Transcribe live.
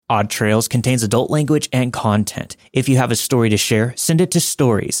Odd Trails contains adult language and content. If you have a story to share, send it to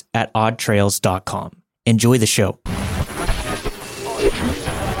stories@oddtrails.com. Enjoy the show.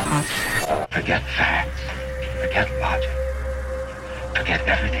 Forget facts. Forget logic. Forget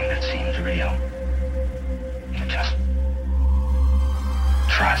everything that seems real. Just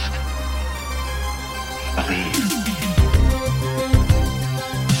trust. Believe.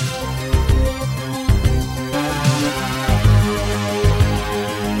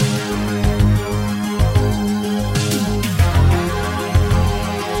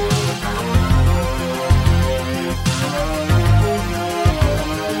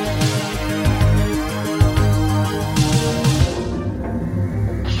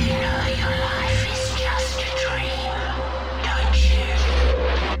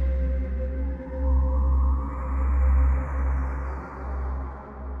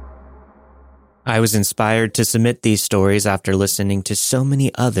 I was inspired to submit these stories after listening to so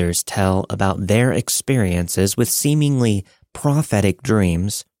many others tell about their experiences with seemingly prophetic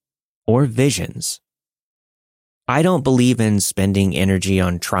dreams or visions. I don't believe in spending energy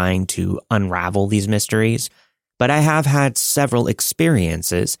on trying to unravel these mysteries, but I have had several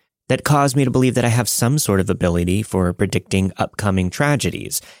experiences that cause me to believe that I have some sort of ability for predicting upcoming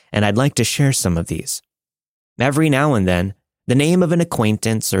tragedies, and I'd like to share some of these. Every now and then, the name of an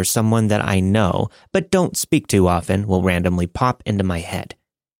acquaintance or someone that I know but don't speak to often will randomly pop into my head.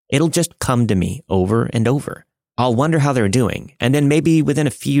 It'll just come to me over and over. I'll wonder how they're doing, and then maybe within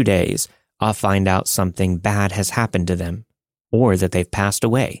a few days, I'll find out something bad has happened to them, or that they've passed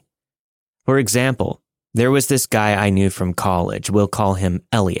away. For example, there was this guy I knew from college. We'll call him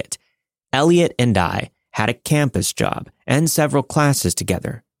Elliot. Elliot and I had a campus job and several classes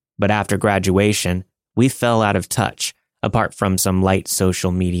together, but after graduation, we fell out of touch, apart from some light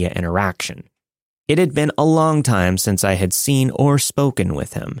social media interaction. It had been a long time since I had seen or spoken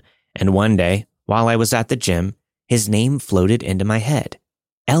with him, and one day, while I was at the gym, his name floated into my head.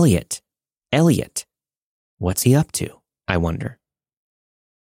 Elliot. Elliot. What's he up to, I wonder?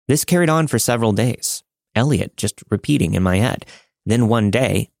 This carried on for several days, Elliot just repeating in my head. Then one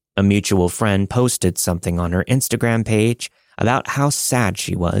day, a mutual friend posted something on her Instagram page about how sad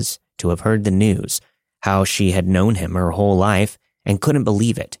she was to have heard the news, how she had known him her whole life and couldn't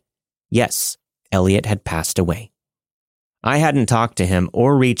believe it. Yes, Elliot had passed away. I hadn't talked to him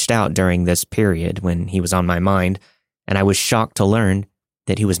or reached out during this period when he was on my mind, and I was shocked to learn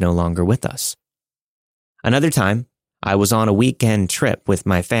that he was no longer with us. Another time, I was on a weekend trip with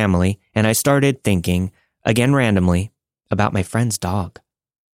my family, and I started thinking, again randomly, about my friend's dog.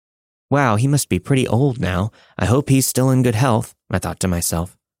 Wow, he must be pretty old now. I hope he's still in good health, I thought to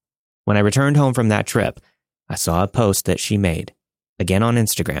myself. When I returned home from that trip, I saw a post that she made, again on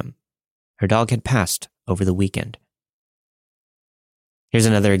Instagram. Her dog had passed over the weekend. Here's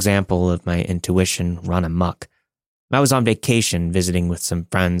another example of my intuition run amok. I was on vacation visiting with some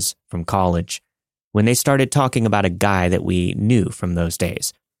friends from college when they started talking about a guy that we knew from those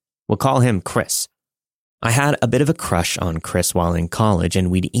days. We'll call him Chris. I had a bit of a crush on Chris while in college,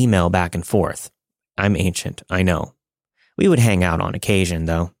 and we'd email back and forth. I'm ancient, I know. We would hang out on occasion,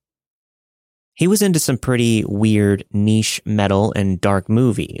 though. He was into some pretty weird niche metal and dark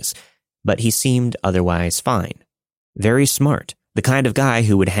movies, but he seemed otherwise fine. Very smart, the kind of guy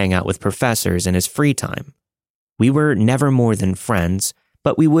who would hang out with professors in his free time. We were never more than friends,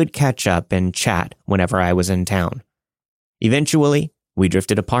 but we would catch up and chat whenever I was in town. Eventually, we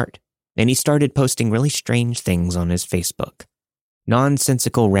drifted apart, and he started posting really strange things on his Facebook.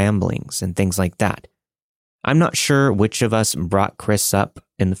 Nonsensical ramblings and things like that. I'm not sure which of us brought Chris up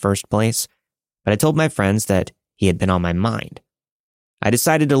in the first place, but I told my friends that he had been on my mind. I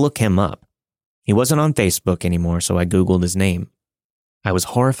decided to look him up. He wasn't on Facebook anymore, so I Googled his name. I was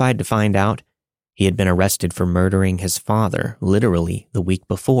horrified to find out he had been arrested for murdering his father literally the week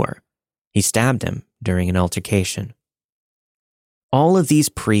before. He stabbed him during an altercation. All of these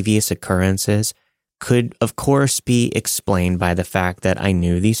previous occurrences could, of course, be explained by the fact that I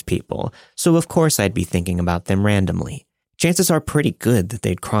knew these people, so of course I'd be thinking about them randomly. Chances are pretty good that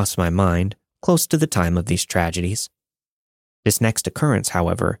they'd cross my mind close to the time of these tragedies. This next occurrence,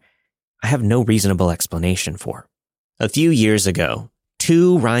 however, I have no reasonable explanation for. A few years ago,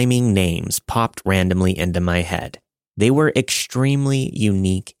 2 rhyming names popped randomly into my head. They were extremely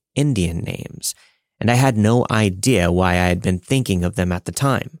unique Indian names, and I had no idea why I had been thinking of them at the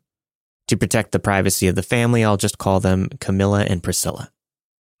time. To protect the privacy of the family, I'll just call them Camilla and Priscilla.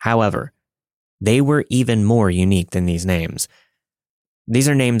 However, they were even more unique than these names. These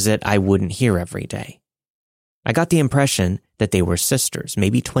are names that I wouldn't hear every day. I got the impression that they were sisters,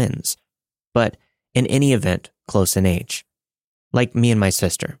 maybe twins, but in any event, close in age. like me and my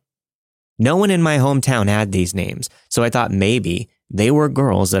sister. No one in my hometown had these names, so I thought maybe they were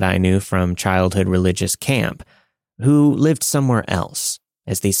girls that I knew from childhood religious camp who lived somewhere else,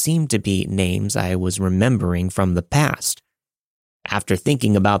 as they seemed to be names I was remembering from the past. After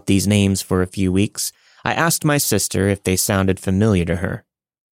thinking about these names for a few weeks, I asked my sister if they sounded familiar to her,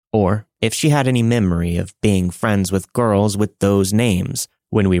 or if she had any memory of being friends with girls with those names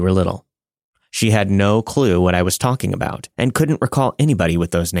when we were little. She had no clue what I was talking about and couldn't recall anybody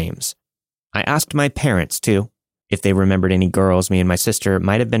with those names. I asked my parents, too, if they remembered any girls me and my sister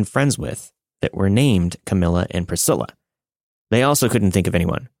might have been friends with that were named Camilla and Priscilla. They also couldn't think of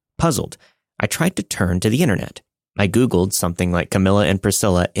anyone. Puzzled, I tried to turn to the internet. I Googled something like Camilla and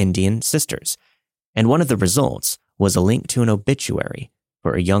Priscilla Indian sisters, and one of the results was a link to an obituary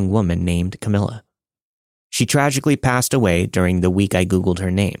for a young woman named Camilla. She tragically passed away during the week I Googled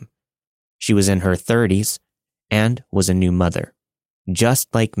her name. She was in her 30s and was a new mother,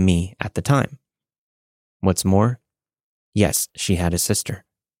 just like me at the time. What's more, yes, she had a sister.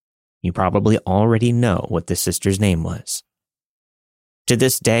 You probably already know what the sister's name was. To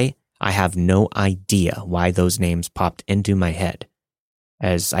this day, I have no idea why those names popped into my head,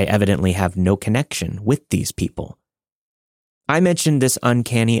 as I evidently have no connection with these people. I mentioned this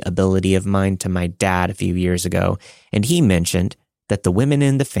uncanny ability of mine to my dad a few years ago, and he mentioned that the women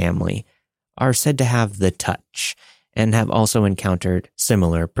in the family are said to have the touch and have also encountered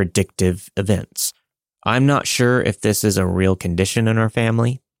similar predictive events. I'm not sure if this is a real condition in our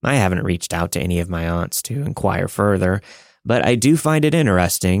family. I haven't reached out to any of my aunts to inquire further, but I do find it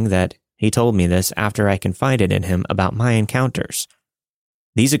interesting that he told me this after I confided in him about my encounters.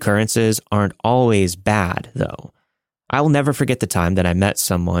 These occurrences aren't always bad, though. I will never forget the time that I met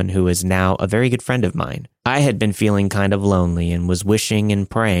someone who is now a very good friend of mine. I had been feeling kind of lonely and was wishing and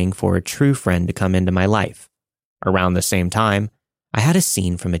praying for a true friend to come into my life. Around the same time, I had a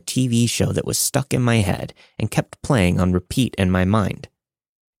scene from a TV show that was stuck in my head and kept playing on repeat in my mind.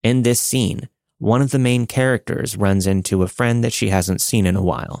 In this scene, one of the main characters runs into a friend that she hasn't seen in a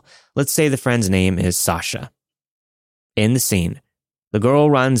while. Let's say the friend's name is Sasha. In the scene, the girl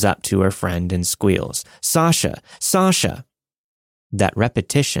runs up to her friend and squeals, "Sasha, Sasha." That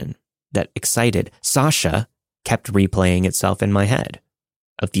repetition, that excited "Sasha," kept replaying itself in my head.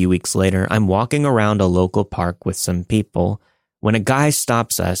 A few weeks later, I'm walking around a local park with some people when a guy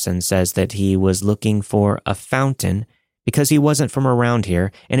stops us and says that he was looking for a fountain because he wasn't from around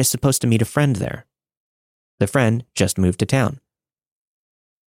here and is supposed to meet a friend there. The friend just moved to town.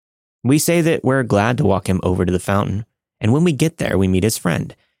 We say that we're glad to walk him over to the fountain, and when we get there, we meet his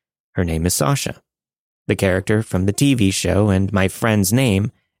friend. Her name is Sasha. The character from the TV show and my friend's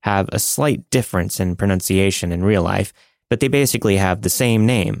name have a slight difference in pronunciation in real life, but they basically have the same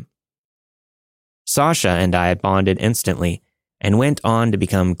name. Sasha and I bonded instantly and went on to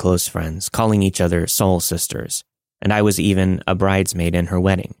become close friends, calling each other soul sisters, and I was even a bridesmaid in her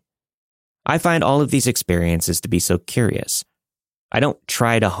wedding. I find all of these experiences to be so curious. I don't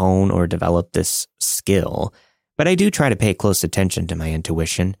try to hone or develop this skill, but I do try to pay close attention to my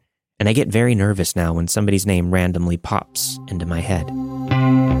intuition, and I get very nervous now when somebody's name randomly pops into my head.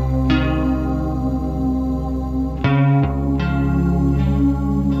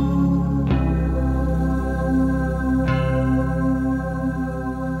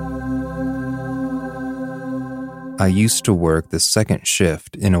 I used to work the second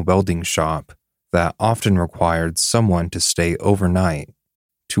shift in a welding shop that often required someone to stay overnight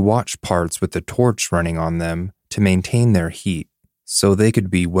to watch parts with a torch running on them to maintain their heat so they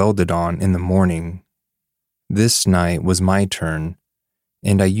could be welded on in the morning. This night was my turn,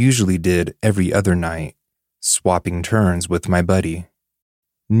 and I usually did every other night, swapping turns with my buddy.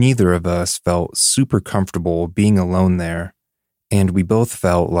 Neither of us felt super comfortable being alone there, and we both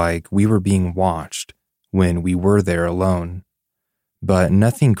felt like we were being watched when we were there alone, but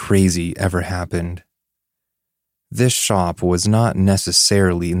nothing crazy ever happened. This shop was not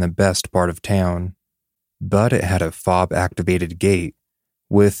necessarily in the best part of town, but it had a fob-activated gate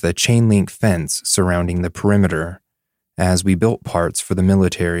with a chain-link fence surrounding the perimeter as we built parts for the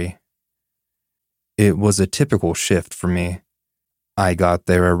military. It was a typical shift for me. I got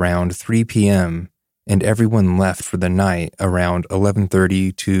there around 3 p.m., and everyone left for the night around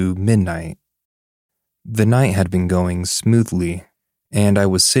 11:30 to midnight. The night had been going smoothly, and I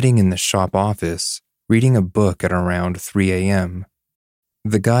was sitting in the shop office reading a book at around 3 a.m.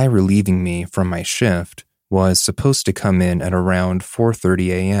 The guy relieving me from my shift was supposed to come in at around 4:30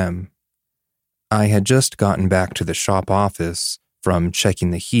 a.m. I had just gotten back to the shop office from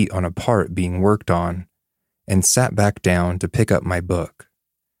checking the heat on a part being worked on and sat back down to pick up my book.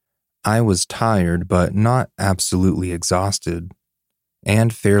 I was tired but not absolutely exhausted,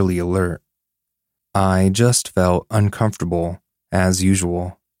 and fairly alert. I just felt uncomfortable, as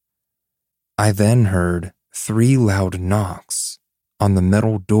usual. I then heard 3 loud knocks on the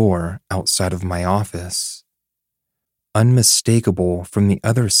metal door outside of my office, unmistakable from the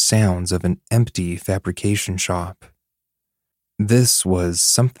other sounds of an empty fabrication shop. This was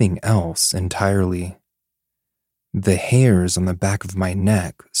something else entirely. The hairs on the back of my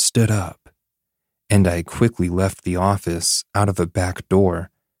neck stood up, and I quickly left the office out of a back door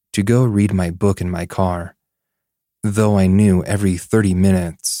to go read my book in my car, though I knew every 30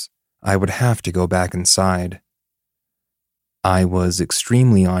 minutes I would have to go back inside. I was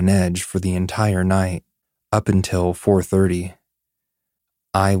extremely on edge for the entire night, up until 4:30.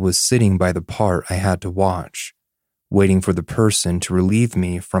 I was sitting by the part I had to watch, waiting for the person to relieve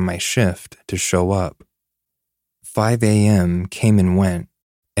me from my shift to show up. 5 a.m. came and went,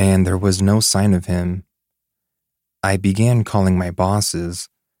 and there was no sign of him. I began calling my bosses,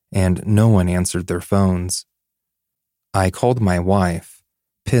 and no one answered their phones. I called my wife,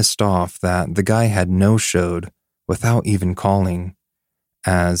 pissed off that the guy had no-showed without even calling,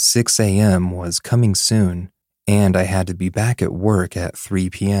 as 6 a.m. was coming soon, and I had to be back at work at 3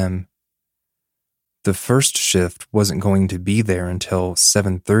 p.m. The first shift wasn't going to be there until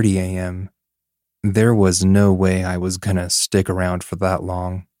 7:30 a.m. There was no way I was gonna stick around for that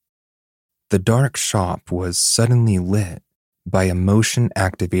long. The dark shop was suddenly lit by a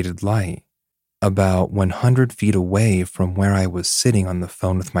motion-activated light about 100 feet away from where I was sitting on the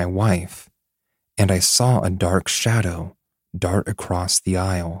phone with my wife, and I saw a dark shadow dart across the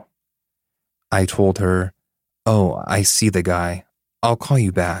aisle. I told her, "Oh, I see the guy. I'll call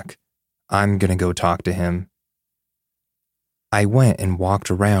you back. I'm gonna go talk to him." I went and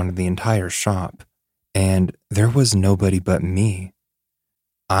walked around the entire shop, and there was nobody but me.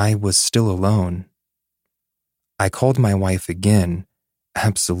 I was still alone. I called my wife again,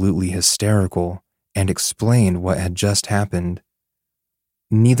 absolutely hysterical, and explained what had just happened.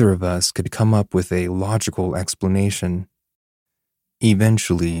 Neither of us could come up with a logical explanation.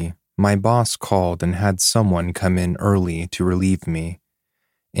 Eventually, my boss called and had someone come in early to relieve me,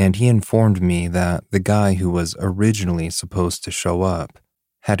 and he informed me that the guy who was originally supposed to show up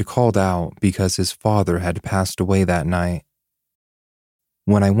had called out because his father had passed away that night.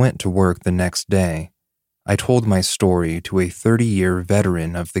 When I went to work the next day, I told my story to a 30-year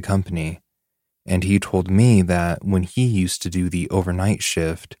veteran of the company, and he told me that when he used to do the overnight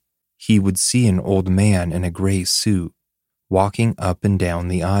shift, he would see an old man in a gray suit walking up and down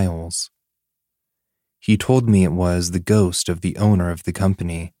the aisles. He told me it was the ghost of the owner of the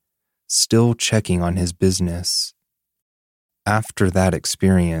company, still checking on his business. After that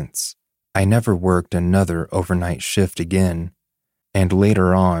experience, I never worked another overnight shift again, and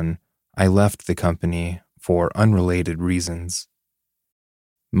later on, I left the company for unrelated reasons.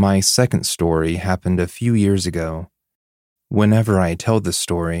 My second story happened a few years ago. Whenever I tell the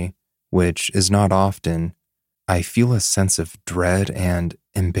story, which is not often, I feel a sense of dread and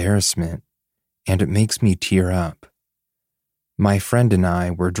embarrassment, and it makes me tear up. My friend and I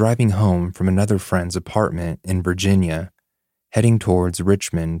were driving home from another friend's apartment in Virginia, heading towards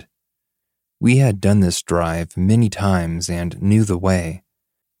Richmond. We had done this drive many times and knew the way,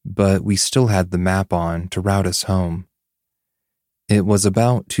 but we still had the map on to route us home. It was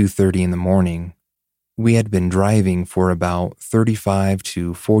about 2:30 in the morning. We had been driving for about 35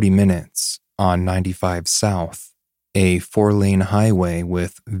 to 40 minutes on 95 South, a 4-lane highway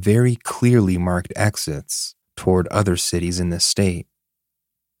with very clearly marked exits toward other cities in the state.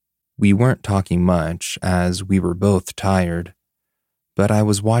 We weren't talking much as we were both tired, but I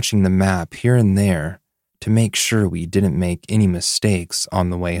was watching the map here and there to make sure we didn't make any mistakes on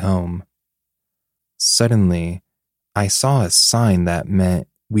the way home. Suddenly, I saw a sign that meant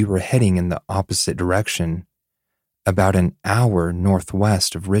we were heading in the opposite direction, about an hour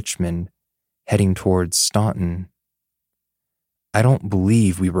northwest of Richmond, heading towards Staunton. I don't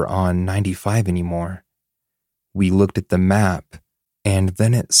believe we were on 95 anymore. We looked at the map, and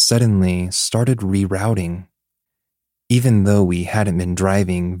then it suddenly started rerouting. Even though we hadn't been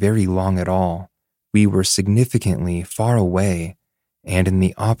driving very long at all, we were significantly far away and in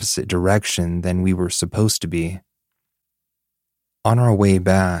the opposite direction than we were supposed to be. On our way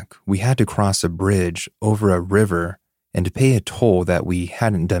back, we had to cross a bridge over a river and pay a toll that we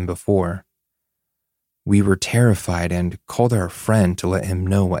hadn't done before. We were terrified and called our friend to let him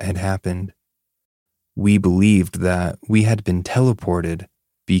know what had happened. We believed that we had been teleported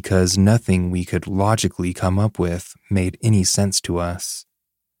because nothing we could logically come up with made any sense to us.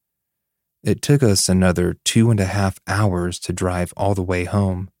 It took us another 2.5 hours to drive all the way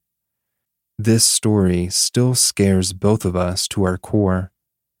home. This story still scares both of us to our core.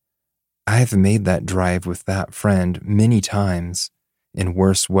 I've made that drive with that friend many times, in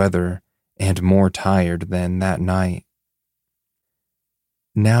worse weather and more tired than that night.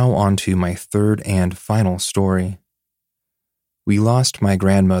 Now on to my third and final story. We lost my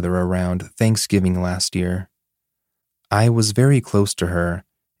grandmother around Thanksgiving last year. I was very close to her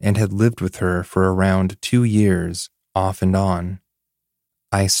and had lived with her for around 2 years, off and on.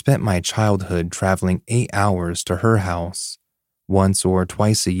 I spent my childhood traveling 8 hours to her house, once or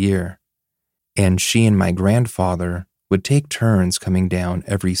twice a year, and she and my grandfather would take turns coming down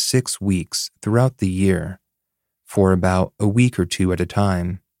every 6 weeks throughout the year, for about a week or two at a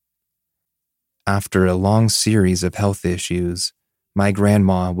time. After a long series of health issues, my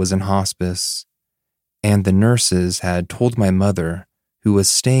grandma was in hospice, and the nurses had told my mother, who was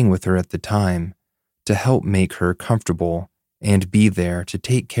staying with her at the time, to help make her comfortable and be there to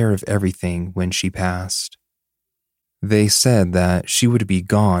take care of everything when she passed. They said that she would be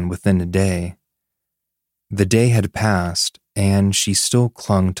gone within a day. The day had passed, and she still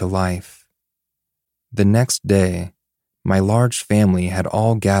clung to life. The next day, my large family had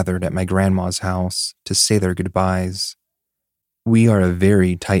all gathered at my grandma's house to say their goodbyes. We are a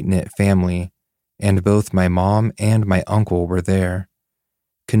very tight-knit family, and both my mom and my uncle were there,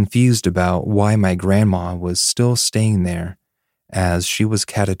 confused about why my grandma was still staying there, as she was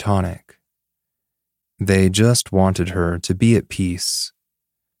catatonic. They just wanted her to be at peace.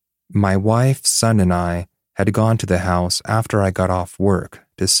 My wife, son, and I had gone to the house after I got off work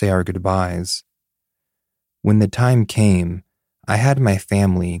to say our goodbyes. When the time came, I had my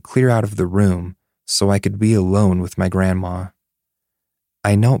family clear out of the room so I could be alone with my grandma.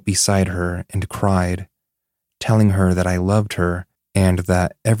 I knelt beside her and cried, telling her that I loved her and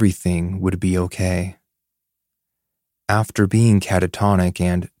that everything would be okay. After being catatonic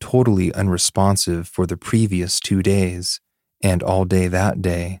and totally unresponsive for the previous 2 days, and all day that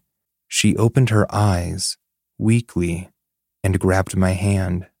day, she opened her eyes, weakly, and grabbed my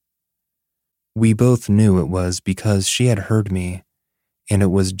hand. We both knew it was because she had heard me, and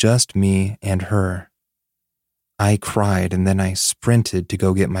it was just me and her. I cried, and then I sprinted to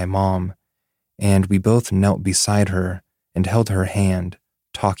go get my mom, and we both knelt beside her and held her hand,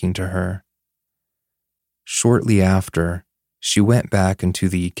 talking to her. Shortly after, she went back into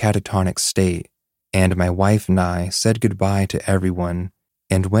the catatonic state, and my wife and I said goodbye to everyone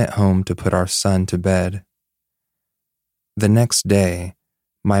and went home to put our son to bed. The next day,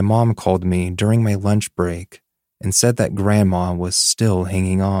 my mom called me during my lunch break and said that Grandma was still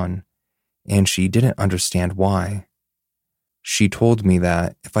hanging on, and she didn't understand why. She told me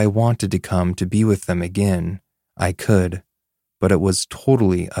that if I wanted to come to be with them again, I could, but it was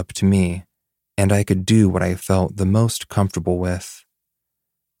totally up to me, and I could do what I felt the most comfortable with.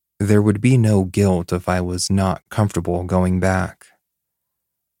 There would be no guilt if I was not comfortable going back.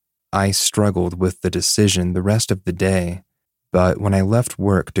 I struggled with the decision the rest of the day, but when I left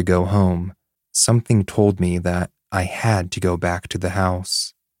work to go home, something told me that I had to go back to the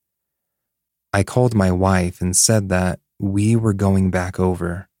house. I called my wife and said that we were going back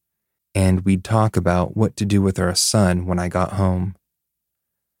over, and we'd talk about what to do with our son when I got home.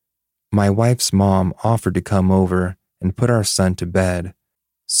 My wife's mom offered to come over and put our son to bed,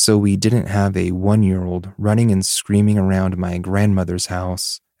 so we didn't have a 1-year-old running and screaming around my grandmother's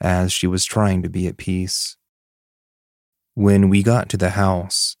house as she was trying to be at peace. When we got to the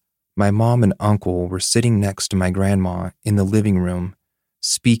house, my mom and uncle were sitting next to my grandma in the living room,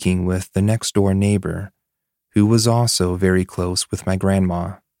 speaking with the next-door neighbor, who was also very close with my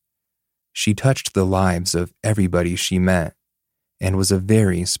grandma. She touched the lives of everybody she met and was a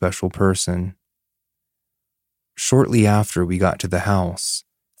very special person. Shortly after we got to the house,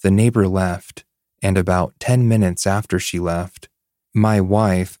 the neighbor left, and about 10 minutes after she left, my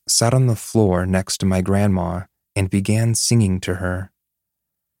wife sat on the floor next to my grandma and began singing to her.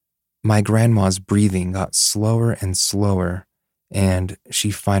 My grandma's breathing got slower and slower, and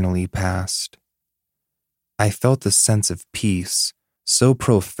she finally passed. I felt a sense of peace so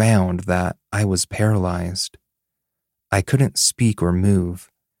profound that I was paralyzed. I couldn't speak or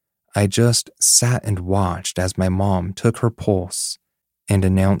move. I just sat and watched as my mom took her pulse and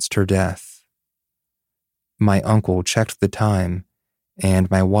announced her death. My uncle checked the time,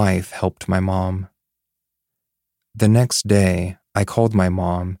 and my wife helped my mom. The next day, I called my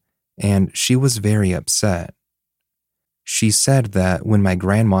mom, and she was very upset. She said that when my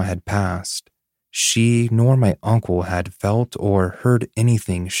grandma had passed, she nor my uncle had felt or heard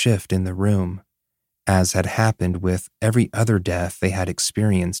anything shift in the room, as had happened with every other death they had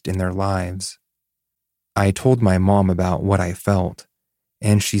experienced in their lives. I told my mom about what I felt,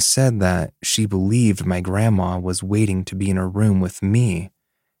 and she said that she believed my grandma was waiting to be in a room with me,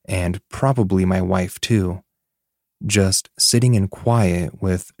 and probably my wife too, just sitting in quiet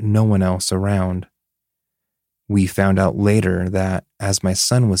with no one else around. We found out later that as my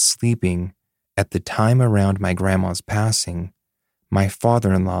son was sleeping, at the time around my grandma's passing, my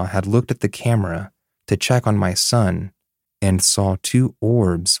father-in-law had looked at the camera to check on my son and saw 2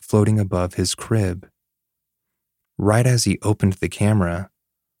 orbs floating above his crib. Right as he opened the camera,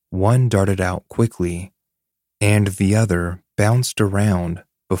 one darted out quickly, and the other bounced around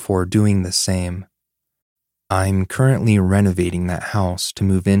before doing the same. I'm currently renovating that house to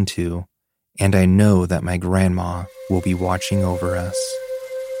move into, and I know that my grandma will be watching over us.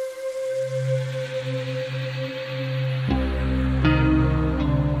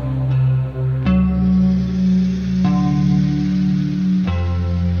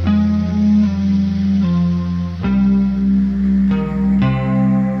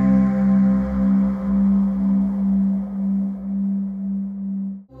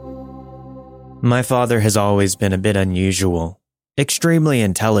 My father has always been a bit unusual, extremely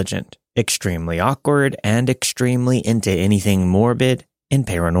intelligent, extremely awkward, and extremely into anything morbid and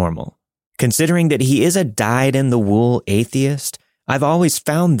paranormal. Considering that he is a dyed-in-the-wool atheist, I've always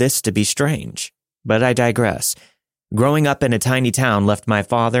found this to be strange. But I digress. Growing up in a tiny town left my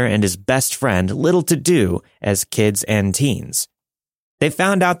father and his best friend little to do as kids and teens. They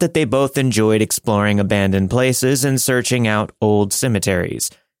found out that they both enjoyed exploring abandoned places and searching out old cemeteries.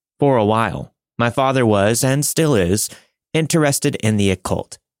 For a while, my father was, and still is, interested in the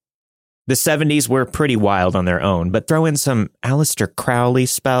occult. The 70s were pretty wild on their own, but throw in some Aleister Crowley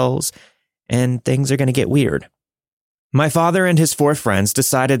spells, and things are going to get weird. My father and his 4 friends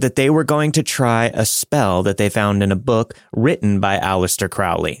decided that they were going to try a spell that they found in a book written by Aleister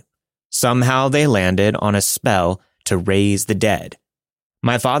Crowley. Somehow they landed on a spell to raise the dead.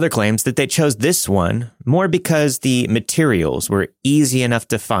 My father claims that they chose this one more because the materials were easy enough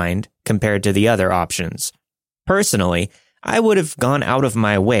to find compared to the other options. Personally, I would have gone out of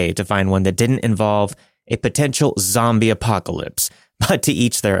my way to find one that didn't involve a potential zombie apocalypse, but to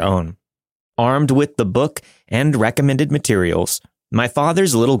each their own. Armed with the book and recommended materials, my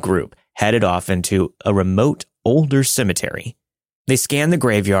father's little group headed off into a remote, older cemetery. They scanned the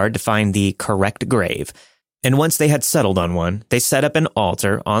graveyard to find the correct grave, and once they had settled on one, they set up an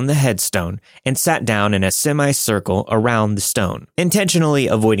altar on the headstone and sat down in a semicircle around the stone, intentionally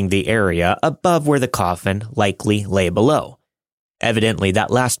avoiding the area above where the coffin likely lay below. Evidently, that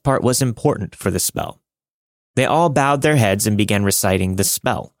last part was important for the spell. They all bowed their heads and began reciting the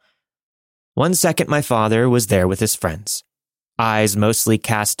spell. 1 second, my father was there with his friends, eyes mostly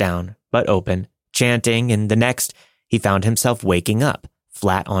cast down, but open, chanting, and the next, he found himself waking up,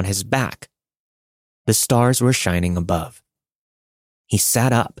 flat on his back. The stars were shining above. He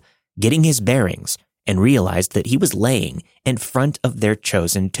sat up, getting his bearings, and realized that he was laying in front of their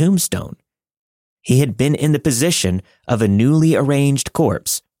chosen tombstone. He had been in the position of a newly arranged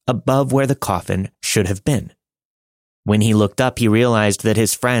corpse above where the coffin should have been. When he looked up, he realized that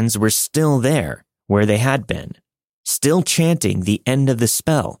his friends were still there where they had been, still chanting the end of the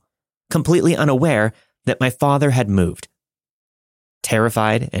spell, completely unaware that my father had moved.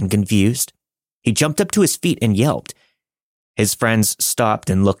 Terrified and confused, he jumped up to his feet and yelped. His friends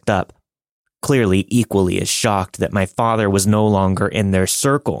stopped and looked up, clearly equally as shocked that my father was no longer in their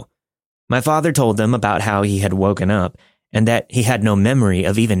circle. My father told them about how he had woken up and that he had no memory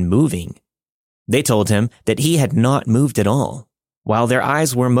of even moving. They told him that he had not moved at all. While their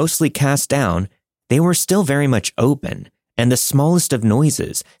eyes were mostly cast down, they were still very much open, and the smallest of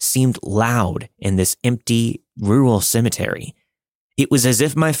noises seemed loud in this empty, rural cemetery. It was as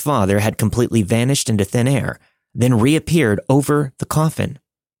if my father had completely vanished into thin air, then reappeared over the coffin,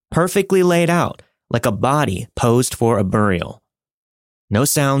 perfectly laid out, like a body posed for a burial. No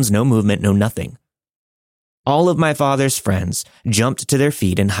sounds, no movement, no nothing. All of my father's friends jumped to their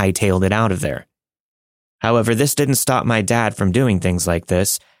feet and hightailed it out of there. However, this didn't stop my dad from doing things like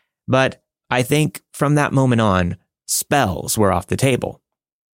this, but I think from that moment on, spells were off the table.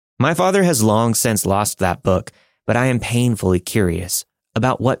 My father has long since lost that book, but I am painfully curious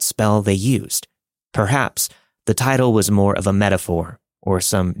about what spell they used. Perhaps the title was more of a metaphor or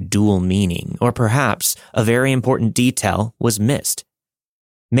some dual meaning, or perhaps a very important detail was missed.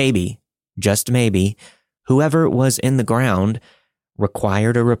 Maybe, just maybe, whoever was in the ground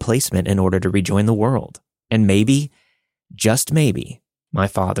required a replacement in order to rejoin the world. And maybe, just maybe, my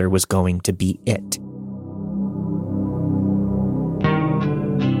father was going to be it.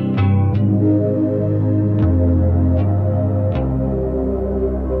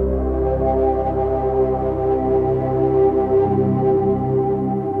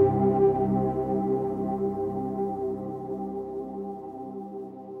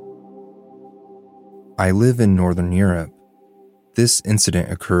 I live in Northern Europe. This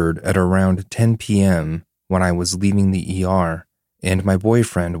incident occurred at around 10 p.m. when I was leaving the ER and my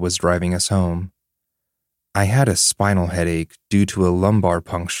boyfriend was driving us home. I had a spinal headache due to a lumbar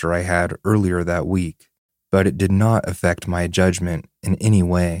puncture I had earlier that week, but it did not affect my judgment in any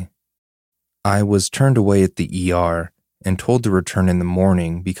way. I was turned away at the ER and told to return in the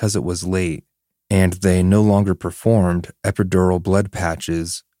morning because it was late, and they no longer performed epidural blood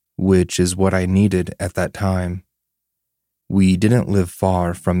patches, which is what I needed at that time. We didn't live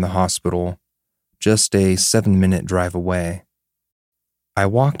far from the hospital, just a 7-minute drive away. I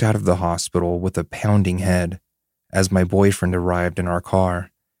walked out of the hospital with a pounding head as my boyfriend arrived in our car,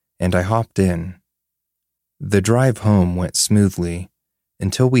 and I hopped in. The drive home went smoothly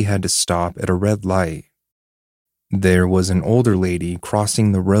until we had to stop at a red light. There was an older lady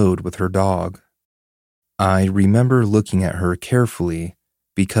crossing the road with her dog. I remember looking at her carefully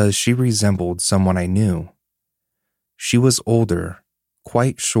because she resembled someone I knew. She was older,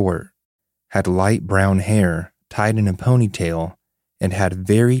 quite short, had light brown hair tied in a ponytail, and had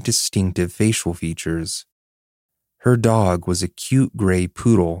very distinctive facial features. Her dog was a cute gray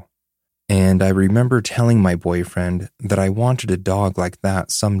poodle, and I remember telling my boyfriend that I wanted a dog like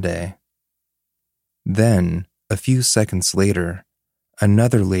that someday. Then, a few seconds later,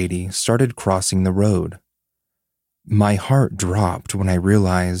 another lady started crossing the road. My heart dropped when I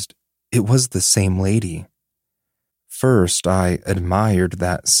realized it was the same lady. First, I admired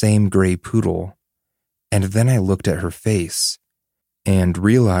that same gray poodle, and then I looked at her face and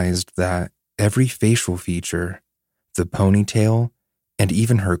realized that every facial feature, the ponytail, and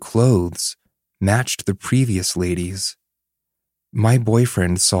even her clothes matched the previous lady's. My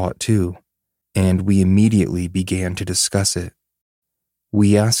boyfriend saw it too, and we immediately began to discuss it.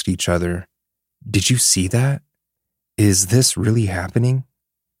 We asked each other, "Did you see that? Is this really happening?"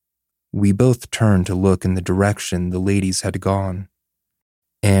 We both turned to look in the direction the ladies had gone,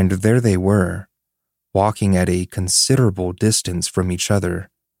 and there they were, walking at a considerable distance from each other,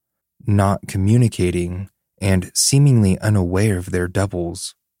 not communicating and seemingly unaware of their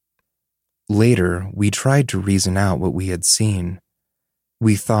doubles. Later, we tried to reason out what we had seen.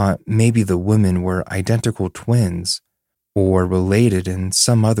 We thought maybe the women were identical twins or related in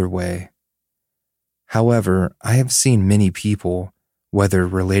some other way. However, I have seen many people, whether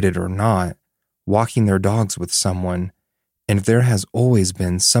related or not, walking their dogs with someone, and there has always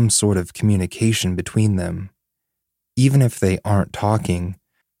been some sort of communication between them. Even if they aren't talking,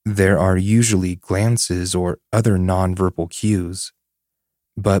 there are usually glances or other nonverbal cues.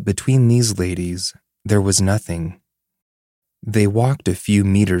 But between these ladies, there was nothing. They walked a few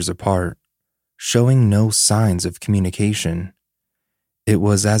meters apart, showing no signs of communication. It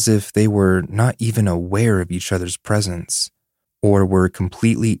was as if they were not even aware of each other's presence, or were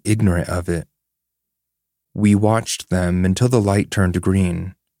completely ignorant of it. We watched them until the light turned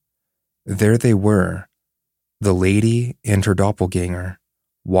green. There they were, the lady and her doppelganger,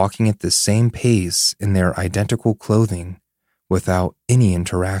 walking at the same pace in their identical clothing, without any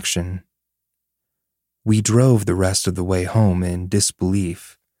interaction. We drove the rest of the way home in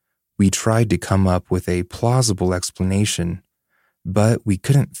disbelief. We tried to come up with a plausible explanation, but we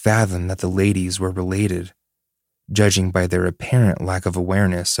couldn't fathom that the ladies were related, judging by their apparent lack of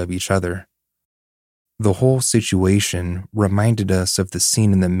awareness of each other. The whole situation reminded us of the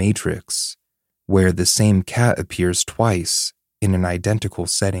scene in The Matrix, where the same cat appears twice in an identical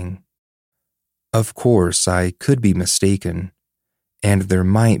setting. Of course, I could be mistaken, and there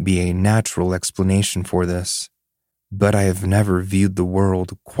might be a natural explanation for this, but I have never viewed the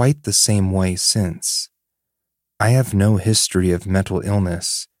world quite the same way since. I have no history of mental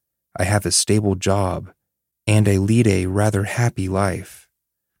illness, I have a stable job, and I lead a rather happy life.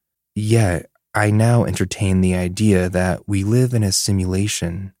 Yet, I now entertain the idea that we live in a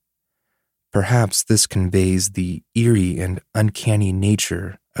simulation. Perhaps this conveys the eerie and uncanny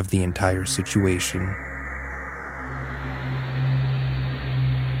nature of the entire situation.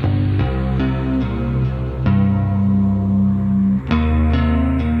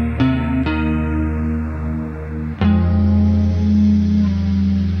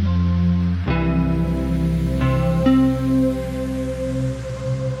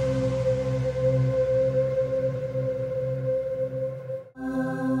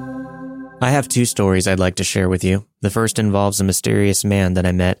 I have 2 stories I'd like to share with you. The first involves a mysterious man that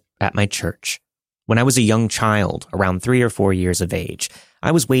I met at my church. When I was a young child, around 3 or 4 years of age,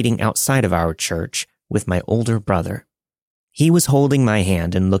 I was waiting outside of our church with my older brother. He was holding my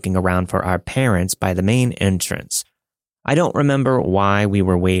hand and looking around for our parents by the main entrance. I don't remember why we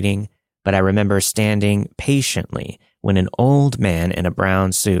were waiting, but I remember standing patiently, when an old man in a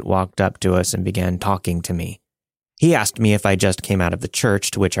brown suit walked up to us and began talking to me. He asked me if I just came out of the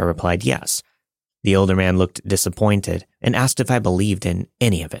church, to which I replied yes. The older man looked disappointed and asked if I believed in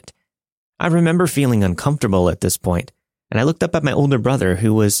any of it. I remember feeling uncomfortable at this point, and I looked up at my older brother,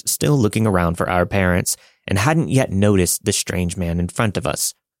 who was still looking around for our parents and hadn't yet noticed the strange man in front of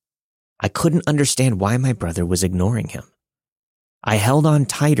us. I couldn't understand why my brother was ignoring him. I held on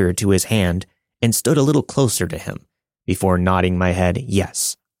tighter to his hand and stood a little closer to him before nodding my head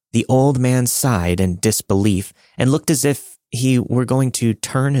yes. The old man sighed in disbelief and looked as if he were going to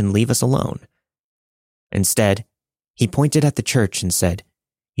turn and leave us alone. Instead, he pointed at the church and said,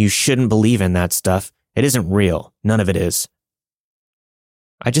 "You shouldn't believe in that stuff. It isn't real. None of it is."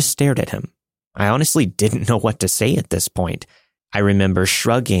 I just stared at him. I honestly didn't know what to say at this point. I remember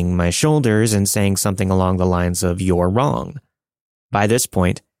shrugging my shoulders and saying something along the lines of, "You're wrong." By this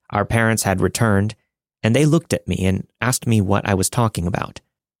point, our parents had returned, and they looked at me and asked me what I was talking about.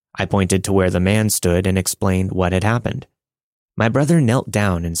 I pointed to where the man stood and explained what had happened. My brother knelt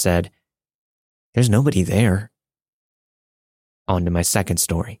down and said, "There's nobody there." On to my second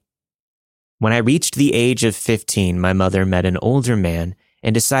story. When I reached the age of 15, my mother met an older man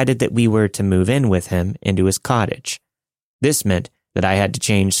and decided that we were to move in with him into his cottage. This meant that I had to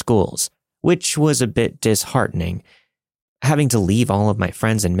change schools, which was a bit disheartening. Having to leave all of my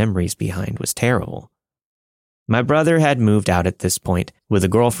friends and memories behind was terrible. My brother had moved out at this point with a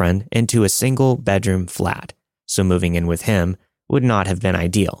girlfriend into a single-bedroom flat, so moving in with him would not have been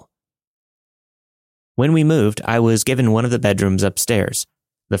ideal. When we moved, I was given one of the bedrooms upstairs.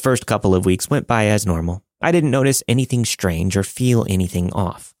 The first couple of weeks went by as normal. I didn't notice anything strange or feel anything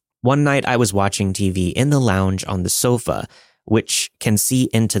off. One night I was watching TV in the lounge on the sofa, which can see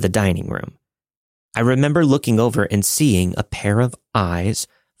into the dining room. I remember looking over and seeing a pair of eyes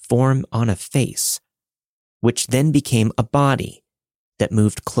form on a face, which then became a body that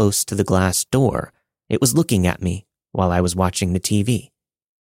moved close to the glass door. It was looking at me while I was watching the TV.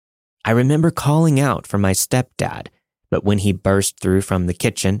 I remember calling out for my stepdad, but when he burst through from the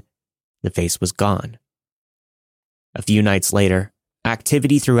kitchen, the face was gone. A few nights later,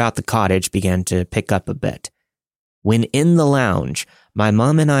 activity throughout the cottage began to pick up a bit. When in the lounge, my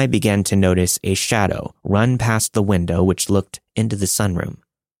mom and I began to notice a shadow run past the window which looked into the sunroom.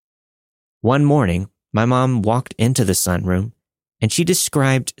 One morning, my mom walked into the sunroom, and she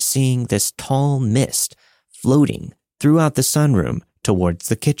described seeing this tall mist floating throughout the sunroom towards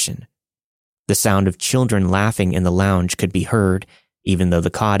the kitchen. The sound of children laughing in the lounge could be heard, even though the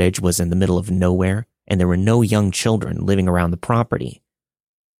cottage was in the middle of nowhere and there were no young children living around the property.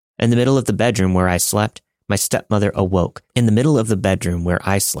 In the middle of the bedroom where I slept, my stepmother awoke. In the middle of the bedroom where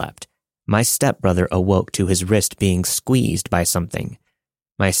I slept, my stepbrother awoke to his wrist being squeezed by something.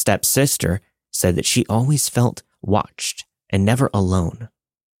 My stepsister said that she always felt watched and never alone.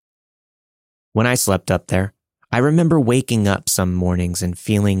 When I slept up there, I remember waking up some mornings and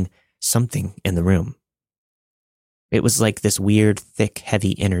feeling something in the room. It was like this weird, thick,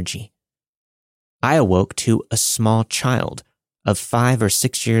 heavy energy. I awoke to a small child of 5 or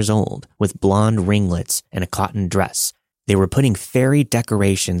 6 years old with blonde ringlets and a cotton dress. They were putting fairy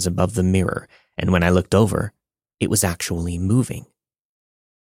decorations above the mirror, and when I looked over, it was actually moving.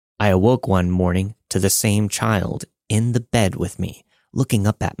 I awoke one morning to the same child in the bed with me, looking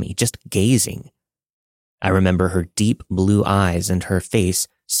up at me, just gazing. I remember her deep blue eyes and her face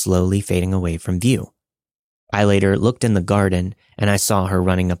slowly fading away from view. I later looked in the garden and I saw her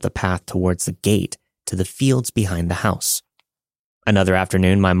running up the path towards the gate to the fields behind the house. Another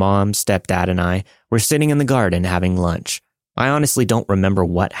afternoon, my mom, stepdad, and I were sitting in the garden having lunch. I honestly don't remember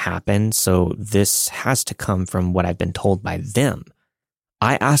what happened, so this has to come from what I've been told by them.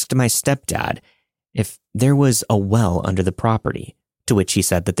 I asked my stepdad if there was a well under the property, to which he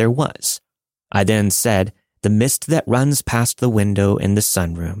said that there was. I then said, "The mist that runs past the window in the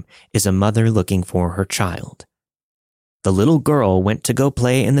sunroom is a mother looking for her child." The little girl went to go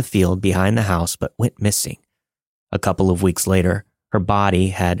play in the field behind the house but went missing. A couple of weeks later, her body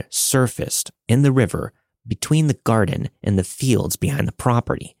had surfaced in the river between the garden and the fields behind the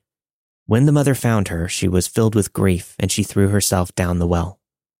property. When the mother found her, she was filled with grief and she threw herself down the well.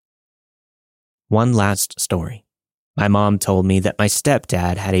 One last story. My mom told me that my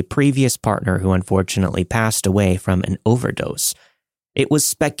stepdad had a previous partner who unfortunately passed away from an overdose. It was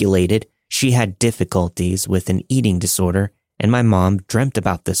speculated she had difficulties with an eating disorder, and my mom dreamt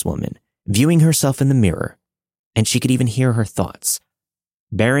about this woman, viewing herself in the mirror, and she could even hear her thoughts.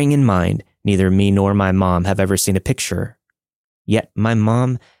 Bearing in mind, neither me nor my mom have ever seen a picture, yet my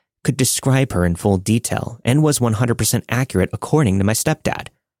mom could describe her in full detail and was 100% accurate according to my stepdad.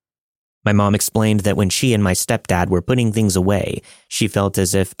 My mom explained that when she and my stepdad were putting things away, she felt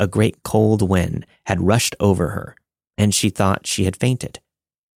as if a great cold wind had rushed over her, and she thought she had fainted.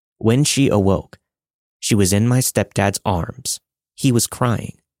 When she awoke, she was in my stepdad's arms. He was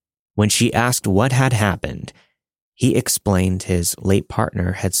crying. When she asked what had happened, he explained his late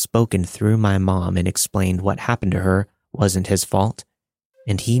partner had spoken through my mom and explained what happened to her wasn't his fault,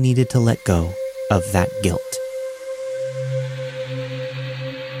 and he needed to let go of that guilt.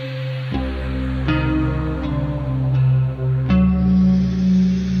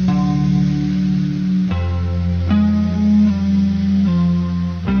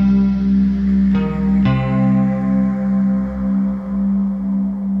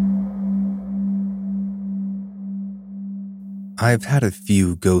 I've had a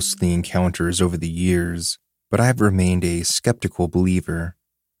few ghostly encounters over the years, but I've remained a skeptical believer.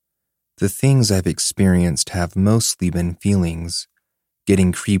 The things I've experienced have mostly been feelings,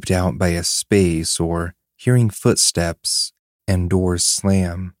 getting creeped out by a space or hearing footsteps and doors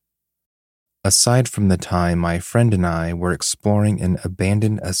slam. Aside from the time my friend and I were exploring an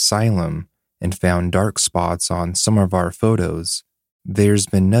abandoned asylum and found dark spots on some of our photos, there's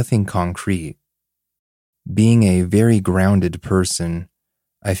been nothing concrete. Being a very grounded person,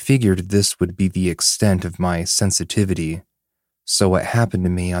 I figured this would be the extent of my sensitivity, so what happened to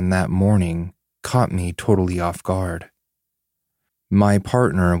me on that morning caught me totally off guard. My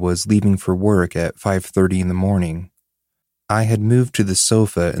partner was leaving for work at 5:30 in the morning. I had moved to the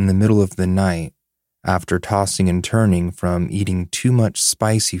sofa in the middle of the night after tossing and turning from eating too much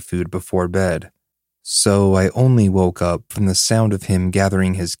spicy food before bed, so I only woke up from the sound of him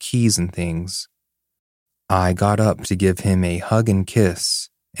gathering his keys and things. I got up to give him a hug and kiss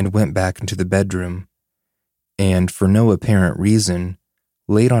and went back into the bedroom, and for no apparent reason,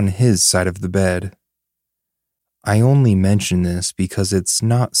 laid on his side of the bed. I only mention this because it's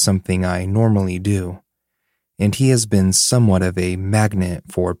not something I normally do, and he has been somewhat of a magnet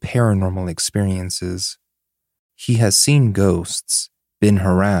for paranormal experiences. He has seen ghosts, been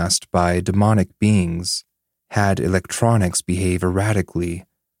harassed by demonic beings, had electronics behave erratically,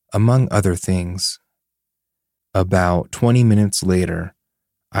 among other things. About 20 minutes later,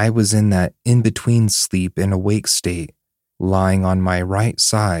 I was in that in-between sleep and awake state, lying on my right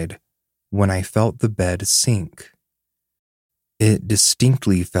side, when I felt the bed sink. It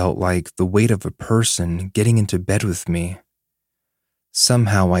distinctly felt like the weight of a person getting into bed with me.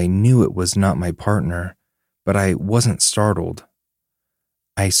 Somehow I knew it was not my partner, but I wasn't startled.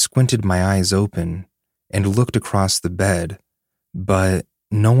 I squinted my eyes open and looked across the bed, but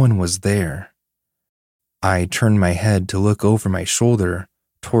no one was there. I turned my head to look over my shoulder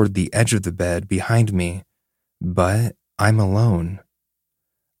toward the edge of the bed behind me, but I'm alone.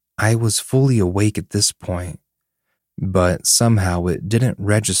 I was fully awake at this point, but somehow it didn't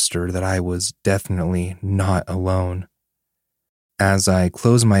register that I was definitely not alone. As I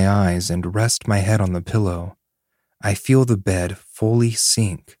close my eyes and rest my head on the pillow, I feel the bed fully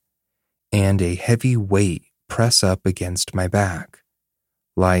sink and a heavy weight press up against my back,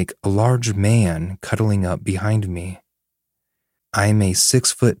 like a large man cuddling up behind me. I'm a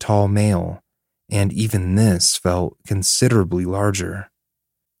 6-foot-tall male, and even this felt considerably larger.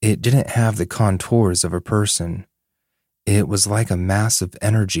 It didn't have the contours of a person. It was like a mass of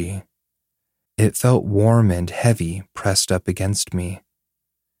energy. It felt warm and heavy pressed up against me.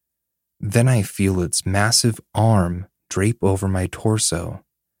 Then I feel its massive arm drape over my torso.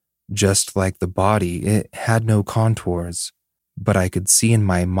 Just like the body, it had no contours, but I could see in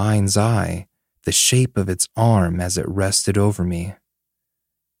my mind's eye the shape of its arm as it rested over me.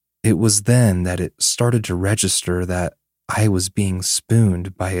 It was then that it started to register that I was being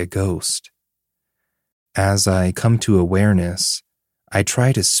spooned by a ghost. As I come to awareness, I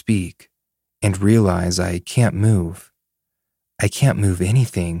try to speak and realize I can't move. I can't move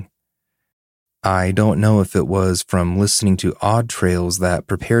anything. I don't know if it was from listening to Odd Trails that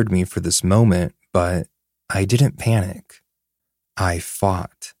prepared me for this moment, but I didn't panic. I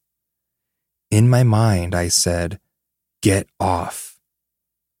fought. In my mind, I said, "Get off."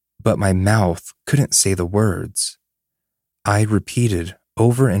 But my mouth couldn't say the words. I repeated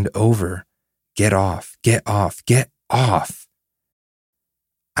over and over, "Get off, get off, get off."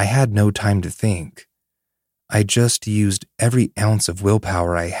 I had no time to think. I just used every ounce of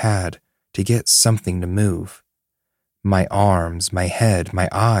willpower I had to get something to move. My arms, my head, my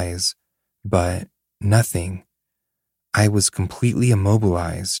eyes, but nothing. I was completely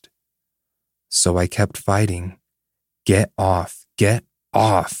immobilized. So I kept fighting. Get off, get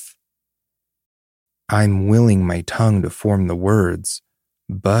off. I'm willing my tongue to form the words,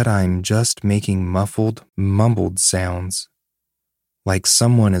 but I'm just making muffled, mumbled sounds. like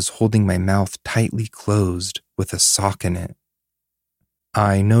someone is holding my mouth tightly closed with a sock in it.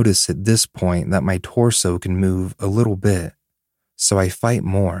 I notice at this point that my torso can move a little bit, so I fight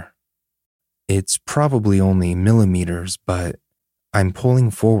more. It's probably only millimeters, but I'm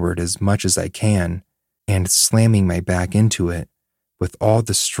pulling forward as much as I can and slamming my back into it with all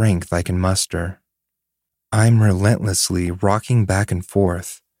the strength I can muster. I'm relentlessly rocking back and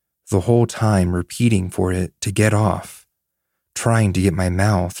forth, the whole time repeating for it to get off, trying to get my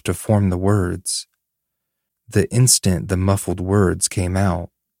mouth to form the words. The instant the muffled words came out,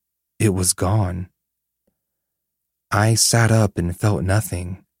 it was gone. I sat up and felt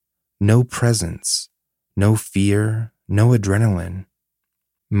nothing. No presence, no fear, no adrenaline.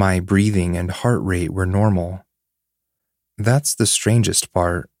 My breathing and heart rate were normal. That's the strangest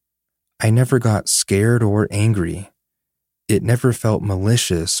part. I never got scared or angry. It never felt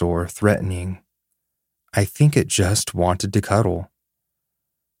malicious or threatening. I think it just wanted to cuddle.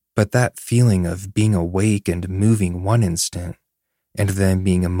 But that feeling of being awake and moving one instant, and then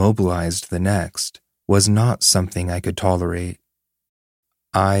being immobilized the next, was not something I could tolerate.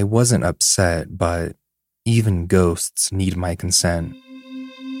 I wasn't upset, but even ghosts need my consent.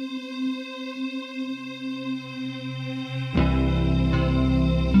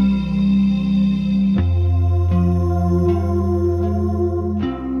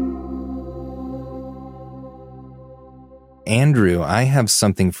 Andrew, I have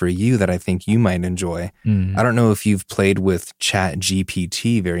something for you that I think you might enjoy. I don't know if you've played with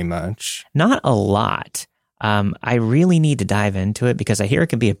ChatGPT very much. Not a lot. I really need to dive into it because I hear it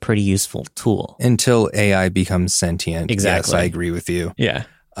can be a pretty useful tool. Until AI becomes sentient. Exactly. Yes, I agree with you. Yeah.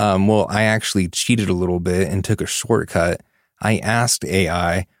 Well, I actually cheated a little bit and took a shortcut. I asked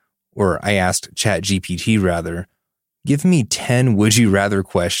AI, or I asked ChatGPT rather, give me 10 would you rather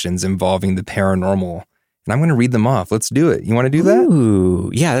questions involving the paranormal. And I'm going to read them off. Let's do it. You want to do that?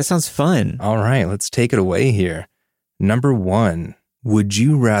 Ooh, yeah, that sounds fun. All right, let's take it away here. Number 1, would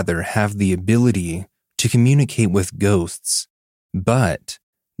you rather have the ability to communicate with ghosts, but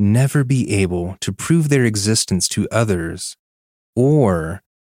never be able to prove their existence to others, or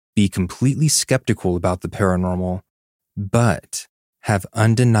be completely skeptical about the paranormal, but have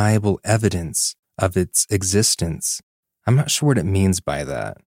undeniable evidence of its existence? I'm not sure what it means by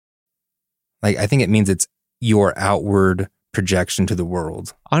that. I think it means it's your outward projection to the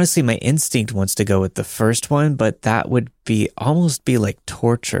world. Honestly, my instinct wants to go with the first one, but that would almost be like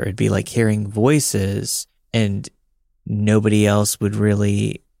torture. It'd be like hearing voices and nobody else would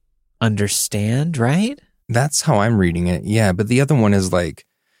really understand, right? That's how I'm reading it, yeah. But the other one is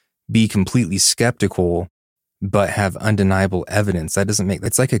be completely skeptical, but have undeniable evidence. That doesn't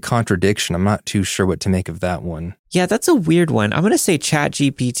it's like a contradiction. I'm not too sure what to make of that one. Yeah, that's a weird one. I'm going to say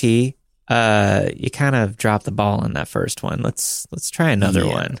ChatGPT. You kind of dropped the ball on that first one. Let's try another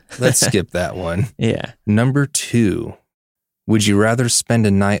one. Let's skip that one. Yeah. Number 2, would you rather spend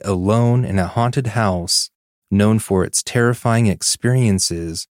a night alone in a haunted house known for its terrifying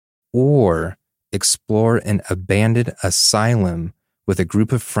experiences, or explore an abandoned asylum with a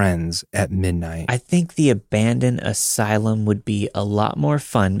group of friends at midnight? I think the abandoned asylum would be a lot more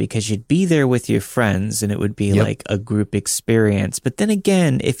fun because you'd be there with your friends and it would be like a group experience. But then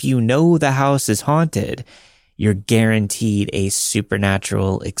again, if you know the house is haunted, you're guaranteed a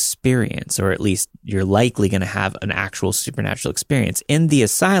supernatural experience, or at least you're likely going to have an actual supernatural experience. In the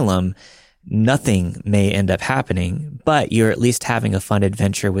asylum, nothing may end up happening, but you're at least having a fun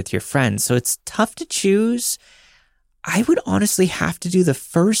adventure with your friends. So it's tough to choose. I would honestly have to do the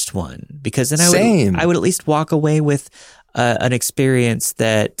first one because then I would at least walk away with an experience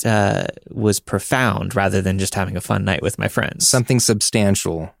that was profound rather than just having a fun night with my friends. Something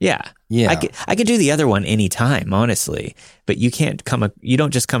substantial. Yeah. I could do the other one anytime, honestly, but you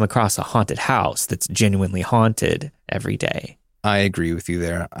don't just come across a haunted house that's genuinely haunted every day. I agree with you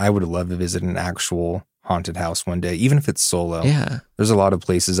there. I would love to visit an actual haunted house one day, even if it's solo. Yeah. There's a lot of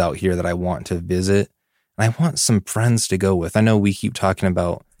places out here that I want to visit. I want some friends to go with. I know we keep talking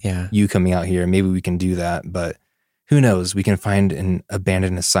about you coming out here. Maybe we can do that, but who knows? We can find an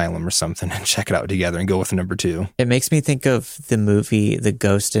abandoned asylum or something and check it out together and go with number 2. It makes me think of the movie The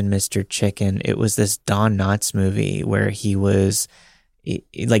Ghost and Mr. Chicken. It was this Don Knotts movie where he was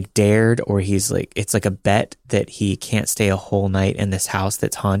dared, or it's like a bet that he can't stay a whole night in this house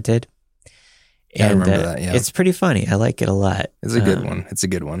that's haunted. And I remember that, yeah. It's pretty funny. I like it a lot. It's a good one. It's a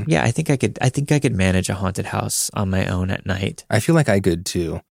good one. Yeah, I think I could manage a haunted house on my own at night. I feel like I could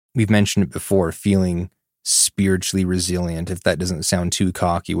too. We've mentioned it before, feeling spiritually resilient, if that doesn't sound too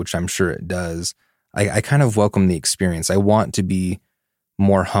cocky, which I'm sure it does. I kind of welcome the experience. I want to be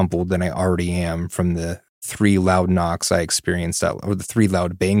more humbled than I already am from the 3 loud knocks I experienced or the 3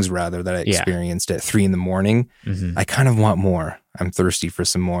 loud bangs rather that I experienced at 3 a.m. I kind of want more. I'm thirsty for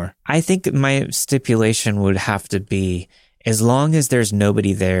some more. I think my stipulation would have to be, as long as there's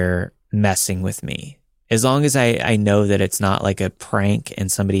nobody there messing with me, as long as I know that it's not like a prank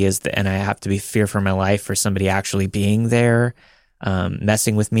and somebody and I have to be fear for my life for somebody actually being there,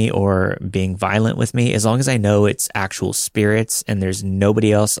 messing with me or being violent with me, as long as I know it's actual spirits and there's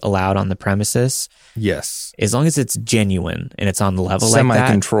nobody else allowed on the premises. Yes. As long as it's genuine and it's on the level like that.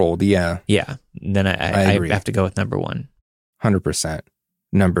 Semi-controlled, yeah. Yeah. Then I have to go with number 1. 100%.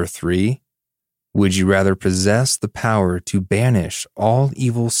 Number 3, would you rather possess the power to banish all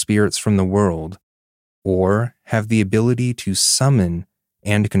evil spirits from the world, or have the ability to summon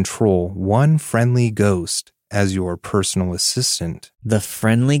and control one friendly ghost as your personal assistant? The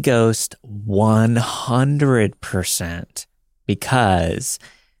friendly ghost, 100%, because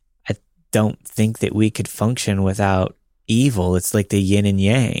I don't think that we could function without evil. It's like the yin and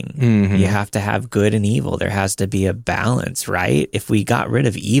yang. Mm-hmm. You have to have good and evil. There has to be a balance, right? If we got rid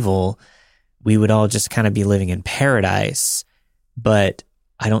of evil, we would all just kind of be living in paradise. But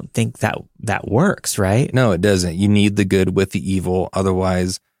I don't think that works, right? No, it doesn't. You need the good with the evil.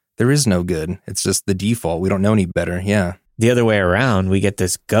 Otherwise, there is no good. It's just the default. We don't know any better. Yeah. The other way around, we get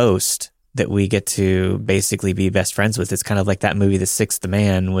this ghost that we get to basically be best friends with. It's kind of like that movie, The Sixth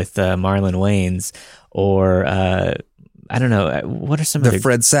Man, with Marlon Wayans, or I don't know. What are some of the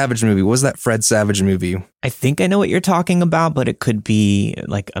Fred Savage movie? What was that Fred Savage movie? I think I know what you're talking about, but it could be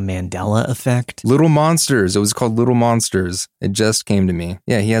like a Mandela effect. Little Monsters. It was called Little Monsters. It just came to me.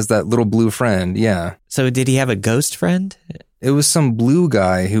 Yeah, he has that little blue friend. Yeah. So did he have a ghost friend? It was some blue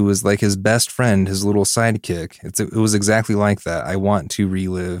guy who was like his best friend, his little sidekick. It was exactly like that. I want to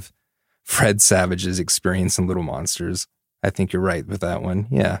relive Fred Savage's experience in Little Monsters. I think you're right with that one.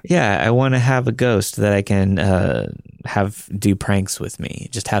 Yeah. Yeah, I want to have a ghost that I can do pranks with me,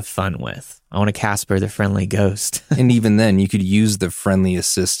 just have fun with. I want to Casper the Friendly Ghost. And even then, you could use the friendly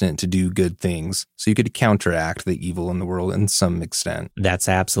assistant to do good things. So you could counteract the evil in the world in some extent. That's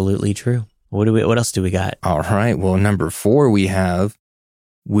absolutely true. What else do we got? All right. Well, number 4 we have,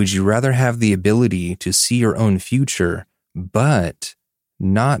 would you rather have the ability to see your own future, but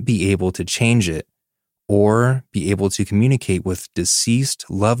not be able to change it, or be able to communicate with deceased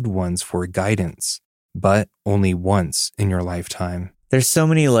loved ones for guidance, but only once in your lifetime? There's so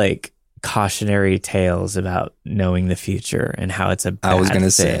many like cautionary tales about knowing the future and how it's a bad thing. I was going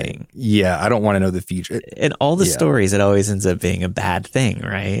to say, yeah, I don't want to know the future. In all the stories, it always ends up being a bad thing,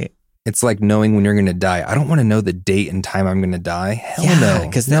 right? It's like knowing when you're going to die. I don't want to know the date and time I'm going to die. Hell no.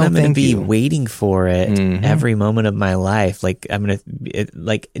 Because then I'm going to be waiting for it every moment of my life. Like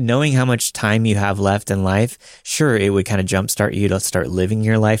knowing how much time you have left in life. Sure, it would kind of jumpstart you to start living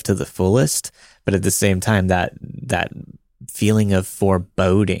your life to the fullest. But at the same time, that feeling of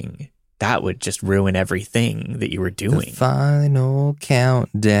foreboding, that would just ruin everything that you were doing. The final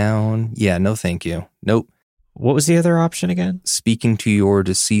countdown. Yeah, no, thank you. Nope. What was the other option again? Speaking to your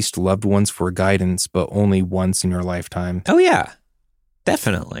deceased loved ones for guidance, but only once in your lifetime. Oh, yeah.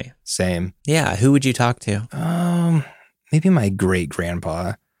 Definitely. Same. Yeah. Who would you talk to? Maybe my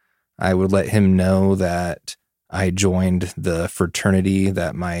great-grandpa. I would let him know that I joined the fraternity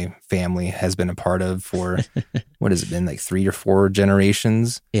that my family has been a part of for, what has it been, like 3 or 4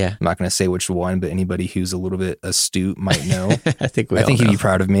 generations? Yeah. I'm not going to say which one, but anybody who's a little bit astute might know. I think he'd be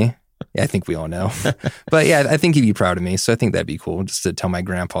proud of me. Yeah, I think we all know. But yeah, I think he'd be proud of me. So I think that'd be cool just to tell my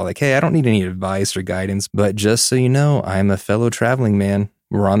grandpa, like, hey, I don't need any advice or guidance, but just so you know, I'm a fellow traveling man.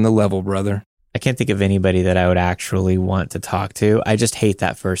 We're on the level, brother. I can't think of anybody that I would actually want to talk to. I just hate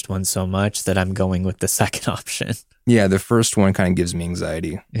that first one so much that I'm going with the second option. Yeah, the first one kind of gives me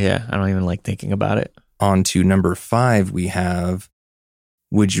anxiety. Yeah, I don't even like thinking about it. On to number 5, we have,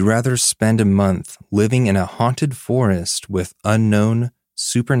 would you rather spend a month living in a haunted forest with unknown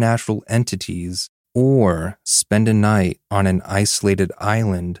supernatural entities, or spend a night on an isolated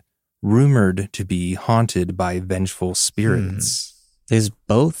island rumored to be haunted by vengeful spirits? These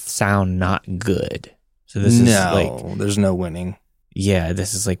both sound not good. So this is like, there's no winning. Yeah,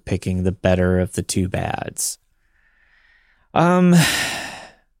 this is like picking the better of the two bads.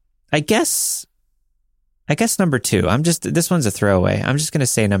 I guess number 2. This one's a throwaway. I'm just going to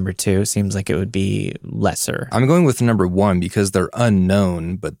say number 2. Seems like it would be lesser. I'm going with number 1 because they're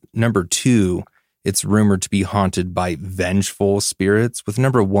unknown, but number 2, it's rumored to be haunted by vengeful spirits. With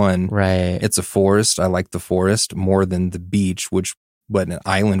number 1, right, it's a forest. I like the forest more than the beach, what an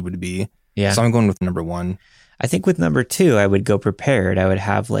island would be. Yeah. So I'm going with number 1. I think with number 2, I would go prepared. I would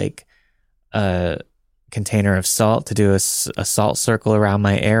have like container of salt to do a salt circle around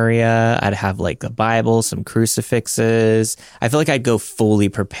my area. I'd have like a Bible, some crucifixes. I feel like I'd go fully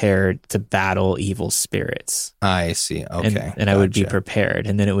prepared to battle evil spirits. I see. Okay. And I would be prepared.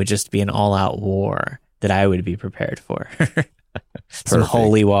 And then it would just be an all-out war that I would be prepared for. Some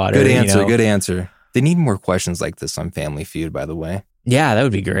holy water. Good answer. Good answer. They need more questions like this on Family Feud, by the way. Yeah, that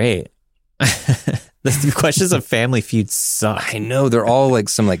would be great. The questions of Family Feud suck. I know, they're all like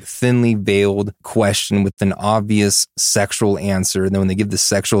some like thinly veiled question with an obvious sexual answer. And then when they give the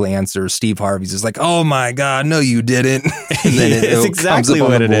sexual answer, Steve Harvey's just like, "Oh my God, no, you didn't." And then it's exactly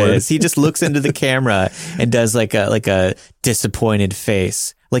what it is. He just looks into the camera and does like a disappointed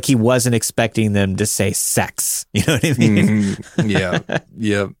face, like he wasn't expecting them to say sex. You know what I mean? Mm-hmm. Yeah.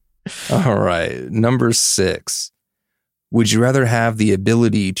 Yep. All right. Number 6. Would you rather have the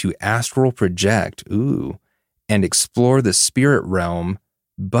ability to astral project, and explore the spirit realm,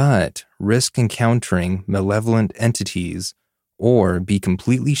 but risk encountering malevolent entities, or be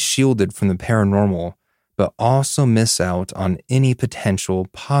completely shielded from the paranormal, but also miss out on any potential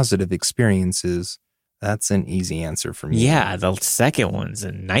positive experiences? That's an easy answer for me. Yeah, the second one's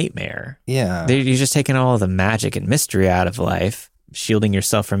a nightmare. Yeah. You're just taking all of the magic and mystery out of life, shielding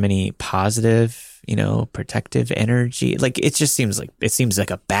yourself from any positive, protective energy. Like it seems like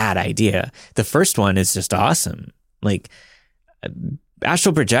a bad idea. The first one is just awesome. Like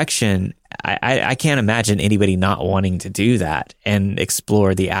astral projection, I can't imagine anybody not wanting to do that and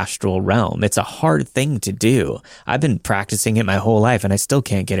explore the astral realm. It's a hard thing to do. I've been practicing it my whole life and I still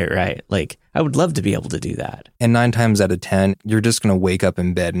can't get it right. Like I would love to be able to do that. And 9 times out of 10, you're just going to wake up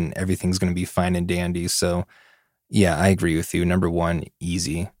in bed and everything's going to be fine and dandy. So yeah, I agree with you. Number 1,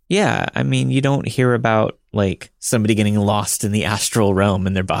 easy. Yeah, I mean, you don't hear about like somebody getting lost in the astral realm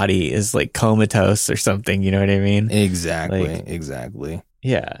and their body is like comatose or something, you know what I mean? Exactly.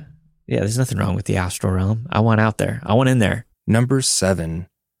 Yeah, there's nothing wrong with the astral realm. I want out there. I want in there. Number 7.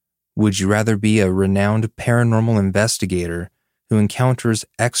 Would you rather be a renowned paranormal investigator who encounters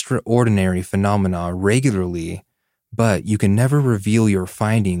extraordinary phenomena regularly, but you can never reveal your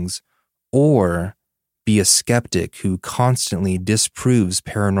findings, or be a skeptic who constantly disproves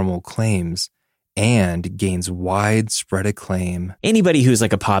paranormal claims and gains widespread acclaim? Anybody who's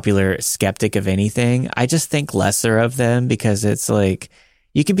like a popular skeptic of anything, I just think lesser of them, because it's like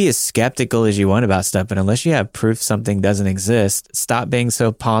you can be as skeptical as you want about stuff, but unless you have proof something doesn't exist, stop being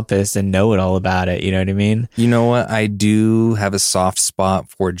so pompous and know it all about it. You know what I mean? You know what? I do have a soft spot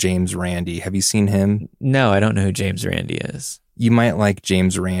for James Randi. Have you seen him? No, I don't know who James Randi is. You might like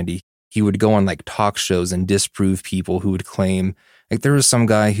James Randi. He would go on like talk shows and disprove people who would claim, like there was some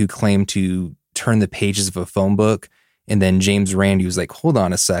guy who claimed to turn the pages of a phone book. And then James Randi was like, hold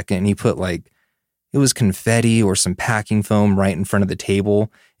on a second. And he put like, it was confetti or some packing foam right in front of the table.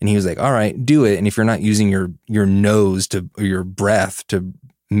 And he was like, all right, do it. And if you're not using your nose or your breath to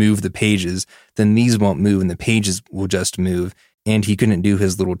move the pages, then these won't move and the pages will just move. And he couldn't do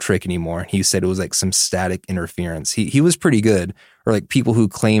his little trick anymore. He said it was like some static interference. He was pretty good. Or like people who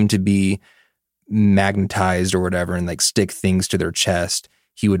claim to be magnetized or whatever and like stick things to their chest.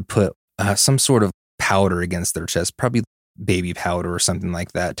 He would put some sort of powder against their chest, probably baby powder or something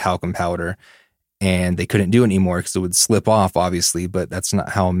like that, talcum powder. And they couldn't do it anymore because it would slip off, obviously, but that's not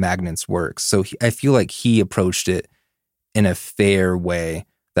how magnets work. So I feel like he approached it in a fair way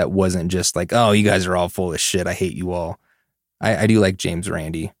that wasn't just like, oh, you guys are all full of shit, I hate you all. I do like James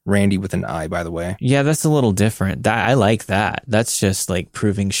Randi. Randi with an I, by the way. Yeah, that's a little different. I like that. That's just like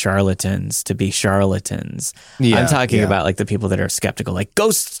proving charlatans to be charlatans. Yeah, I'm talking about like the people that are skeptical, like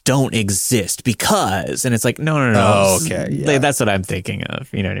ghosts don't exist because, and it's like, no. Oh, okay. Yeah. Like, that's what I'm thinking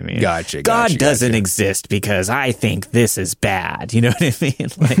of. You know what I mean? Gotcha. God doesn't exist because I think this is bad. You know what I mean?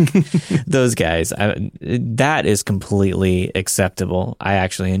 Like those guys, that is completely acceptable. I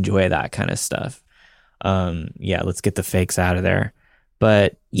actually enjoy that kind of stuff. Let's get the fakes out of there.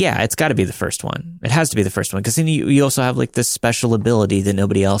 But yeah, it's got to be the first one. It has to be the first one because then you also have like this special ability that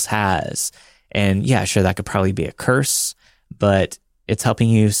nobody else has. And yeah, sure, that could probably be a curse, but it's helping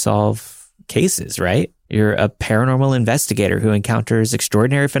you solve cases, right? You're a paranormal investigator who encounters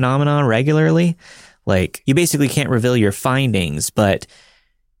extraordinary phenomena regularly. Like you basically can't reveal your findings, but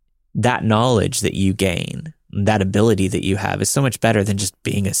that knowledge that you gain, that ability that you have is so much better than just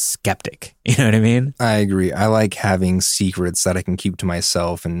being a skeptic. You know what I mean? I agree. I like having secrets that I can keep to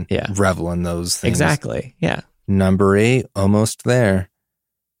myself and revel in those things. Exactly. Yeah. Number 8, almost there.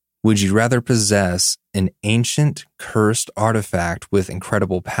 Would you rather possess an ancient cursed artifact with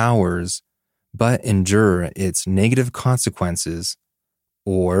incredible powers, but endure its negative consequences,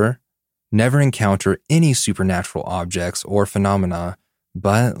 or never encounter any supernatural objects or phenomena,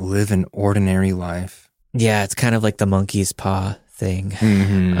 but live an ordinary life? Yeah, it's kind of like the monkey's paw thing.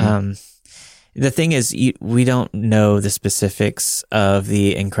 Mm-hmm. The thing is, we don't know the specifics of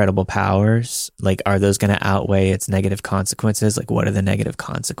the incredible powers. Like, are those going to outweigh its negative consequences? Like, what are the negative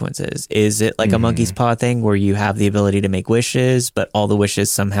consequences? Is it like a monkey's paw thing where you have the ability to make wishes, but all the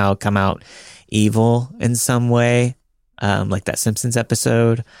wishes somehow come out evil in some way? Like that Simpsons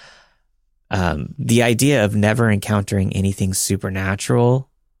episode. The idea of never encountering anything supernatural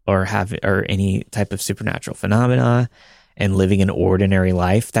or any type of supernatural phenomena and living an ordinary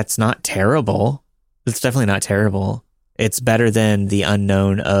life, that's not terrible. It's definitely not terrible. It's better than the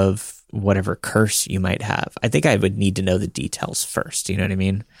unknown of whatever curse you might have. I think I would need to know the details first. You know what I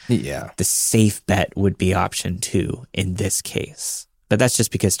mean? Yeah. The safe bet would be option 2 in this case. But that's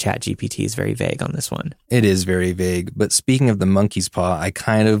just because ChatGPT is very vague on this one. It is very vague. But speaking of the monkey's paw, I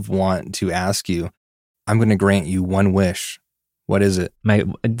kind of want to ask you, I'm going to grant you one wish. What is it?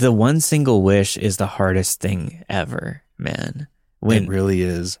 The one single wish is the hardest thing ever, man. It really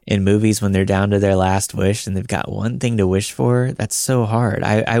is. In movies, when they're down to their last wish and they've got one thing to wish for, that's so hard.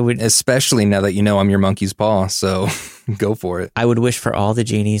 I would, especially now that you know I'm your monkey's paw, so go for it. I would wish for all the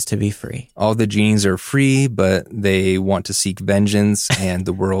genies to be free. All the genies are free, but they want to seek vengeance, and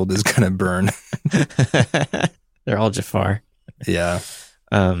the world is going to burn. They're all Jafar. Yeah.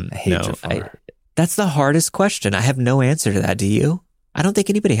 I hate Jafar. That's the hardest question. I have no answer to that. Do you? I don't think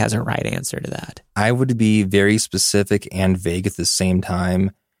anybody has a right answer to that. I would be very specific and vague at the same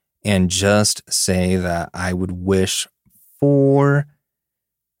time and just say that I would wish for,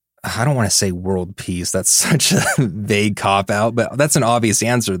 I don't want to say world peace. That's such a vague cop-out, but that's an obvious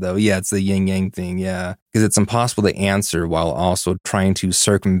answer, though. Yeah, it's the yin-yang thing, yeah. Because it's impossible to answer while also trying to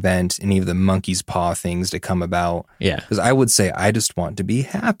circumvent any of the monkey's paw things to come about. Yeah. Because I would say, I just want to be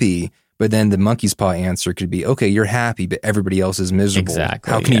happy. But then the monkey's paw answer could be, okay, you're happy, but everybody else is miserable.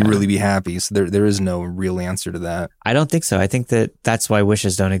 Exactly. How can you really be happy? So there is no real answer to that. I don't think so. I think that's why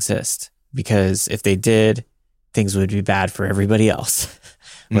wishes don't exist. Because if they did, things would be bad for everybody else.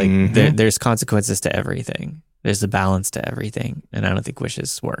 There's consequences to everything. There's a balance to everything. And I don't think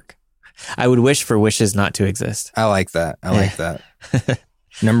wishes work. I would wish for wishes not to exist. I like that.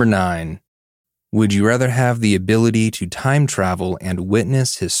 Number 9. Would you rather have the ability to time travel and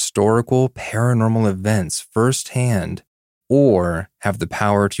witness historical paranormal events firsthand, or have the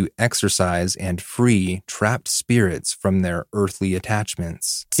power to exorcise and free trapped spirits from their earthly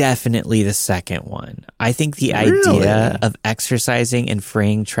attachments? Definitely the second one. I think the idea of exorcising and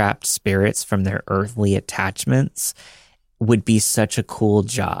freeing trapped spirits from their earthly attachments would be such a cool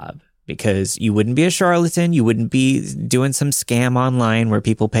job. Because you wouldn't be a charlatan, you wouldn't be doing some scam online where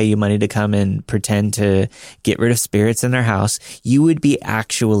people pay you money to come and pretend to get rid of spirits in their house. You would be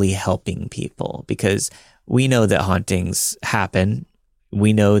actually helping people, because we know that hauntings happen.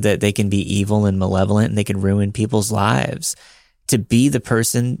 We know that they can be evil and malevolent and they can ruin people's lives. To be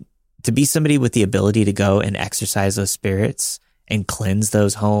somebody with the ability to go and exorcise those spirits and cleanse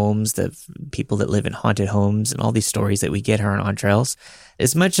those homes, the people that live in haunted homes, and all these stories that we get here on Trails.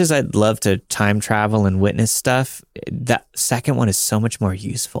 As much as I'd love to time travel and witness stuff, that second one is so much more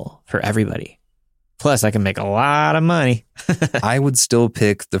useful for everybody. Plus, I can make a lot of money. I would still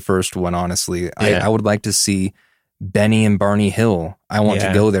pick the first one, honestly. Yeah. I would like to see Benny and Barney Hill. I want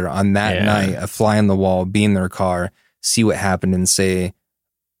to go there on that night, a fly on the wall, be in their car, see what happened, and say,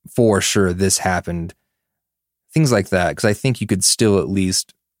 for sure, this happened. Things like that, because I think you could still at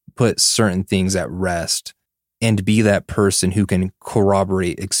least put certain things at rest and be that person who can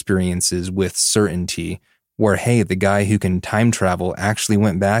corroborate experiences with certainty, where, hey, the guy who can time travel actually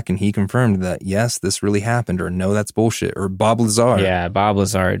went back and he confirmed that, yes, this really happened, or no, that's bullshit. Or Bob Lazar. Yeah, Bob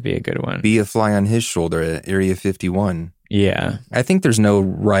Lazar would be a good one. Be a fly on his shoulder at Area 51. Yeah. I think there's no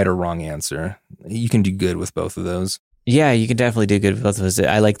right or wrong answer. You can do good with both of those. Yeah, you can definitely do good with both of those.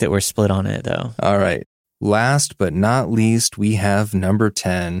 I like that we're split on it, though. All right. Last but not least, we have number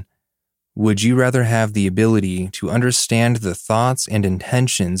 10. Would you rather have the ability to understand the thoughts and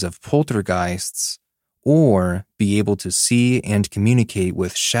intentions of poltergeists, or be able to see and communicate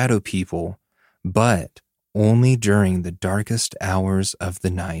with shadow people, but only during the darkest hours of the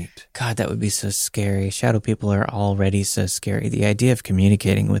night? God, that would be so scary. Shadow people are already so scary. The idea of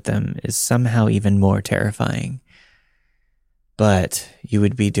communicating with them is somehow even more terrifying. But you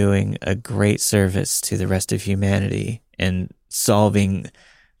would be doing a great service to the rest of humanity and solving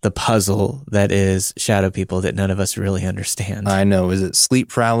the puzzle that is shadow people that none of us really understand. I know. Is it sleep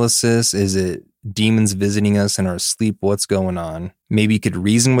paralysis? Is it demons visiting us in our sleep? What's going on? Maybe you could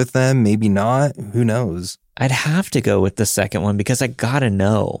reason with them, maybe not. Who knows? I'd have to go with the second one because I gotta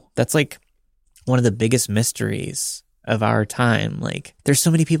know. That's like one of the biggest mysteries of our time. Like, there's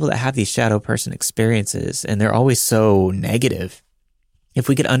so many people that have these shadow person experiences, and they're always so negative. If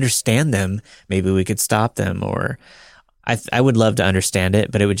we could understand them, maybe we could stop them, or I would love to understand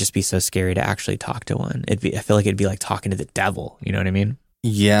it, but it would just be so scary to actually talk to one. I feel like it'd be like talking to the devil. You know what I mean?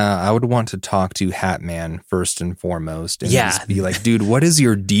 Yeah, I would want to talk to Hat Man first and foremost, and just be like, "Dude, what is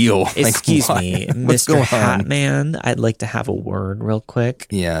your deal? Excuse me, What's Mr. going Hat on? Man. I'd like to have a word real quick."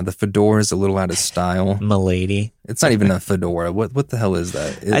 Yeah, the fedora is a little out of style. Milady. It's not even a fedora. What the hell is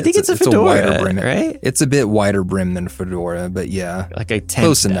that? I think it's a fedora, wider brim, right? It's a bit wider brim than a fedora, but yeah, Like a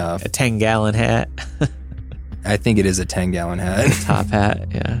close enough. A 10-gallon hat. I think it is a 10-gallon hat. Top hat,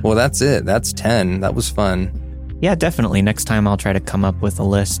 yeah. Well, that's it. That's 10. That was fun. Yeah, definitely. Next time I'll try to come up with a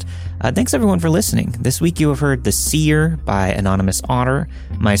list. Thanks everyone for listening. This week you have heard The Seer by Anonymous Otter,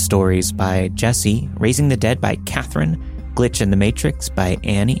 My Stories by Jesse, Raising the Dead by Catherine, Glitch in the Matrix by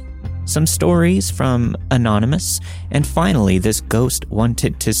Annie, some stories from Anonymous, and finally, This Ghost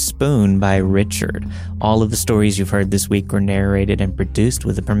Wanted to Spoon by Richard. All of the stories you've heard this week were narrated and produced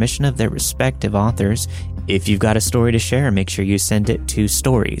with the permission of their respective authors. If you've got a story to share, make sure you send it to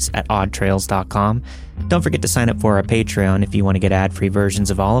stories@oddtrails.com. Don't forget to sign up for our Patreon if you want to get ad-free versions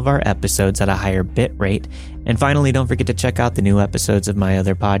of all of our episodes at a higher bit rate. And finally, don't forget to check out the new episodes of my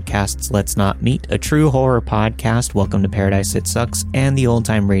other podcasts, Let's Not Meet, a true horror podcast, Welcome to Paradise It Sucks, and the Old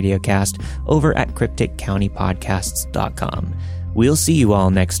Time Radiocast over at crypticcountypodcasts.com. We'll see you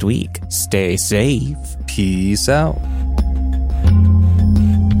all next week. Stay safe. Peace out.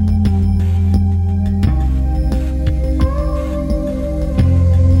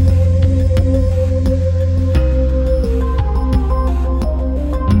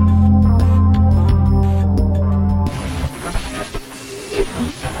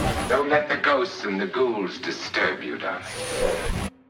 Don't let the ghosts and the ghouls disturb you, darling.